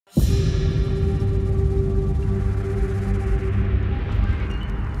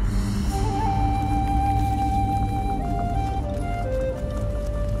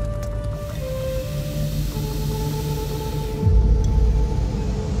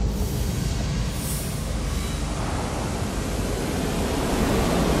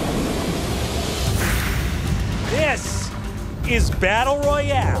Battle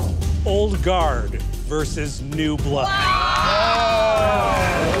Royale, old guard versus new blood. I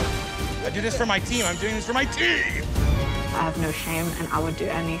do this for my team. I'm doing this for my team. I have no shame, and I would do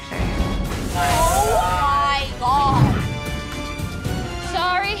anything. Oh my God.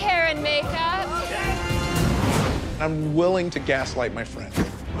 Sorry, hair and makeup. I'm willing to gaslight my friend.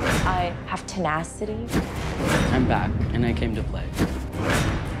 I have tenacity. I'm back, and I came to play.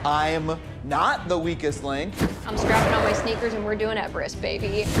 I'm not the weakest link. I'm strapping on my sneakers and we're doing Everest,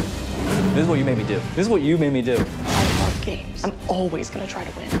 baby. This is what you made me do. This is what you made me do. I love games. I'm always gonna try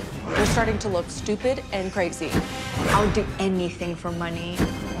to win. You're starting to look stupid and crazy. I would do anything for money.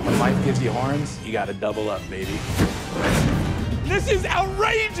 When life gives you horns, you gotta double up, baby. This is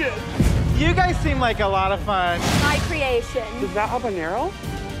outrageous! You guys seem like a lot of fun. My creation. Is that habanero?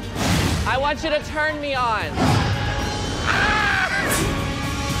 I want you to turn me on.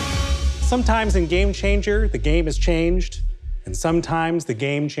 Sometimes in Game Changer, the game is changed, and sometimes the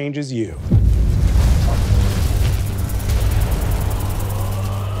game changes you.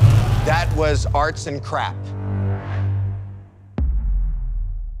 That was arts and crap.